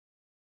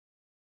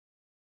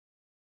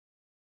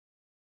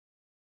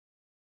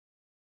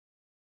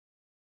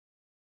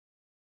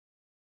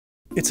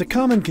It's a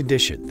common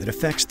condition that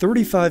affects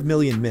 35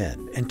 million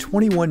men and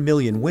 21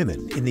 million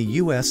women in the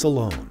U.S.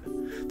 alone.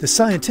 The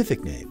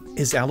scientific name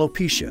is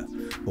alopecia,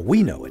 but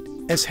we know it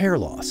as hair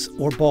loss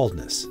or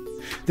baldness.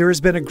 There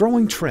has been a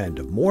growing trend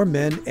of more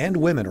men and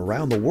women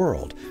around the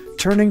world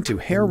turning to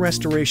hair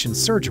restoration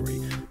surgery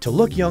to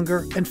look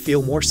younger and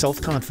feel more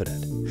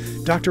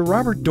self-confident. Dr.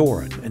 Robert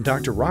Dorin and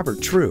Dr.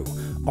 Robert True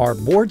are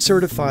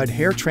board-certified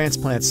hair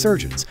transplant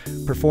surgeons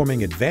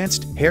performing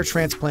advanced hair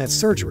transplant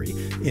surgery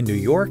in New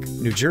York,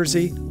 New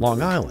Jersey,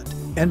 Long Island,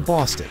 and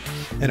Boston,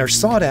 and are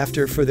sought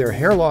after for their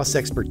hair loss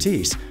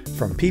expertise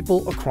from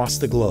people across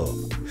the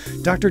globe.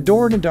 Dr.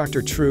 Dorin and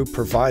Dr. True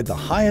provide the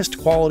highest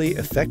quality,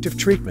 effective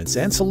treatments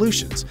and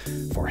solutions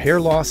for hair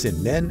loss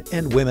in men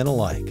and women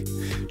alike.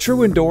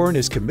 True and Dorin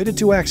is committed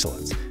to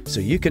excellence, so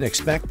you can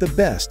expect the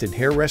best in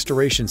hair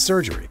restoration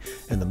surgery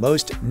and the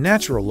most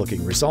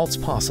natural-looking results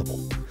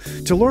possible.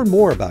 To learn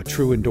more about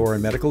True and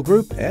Dorin Medical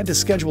Group and to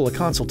schedule a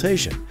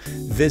consultation,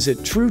 visit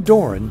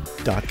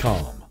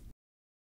truedorin.com.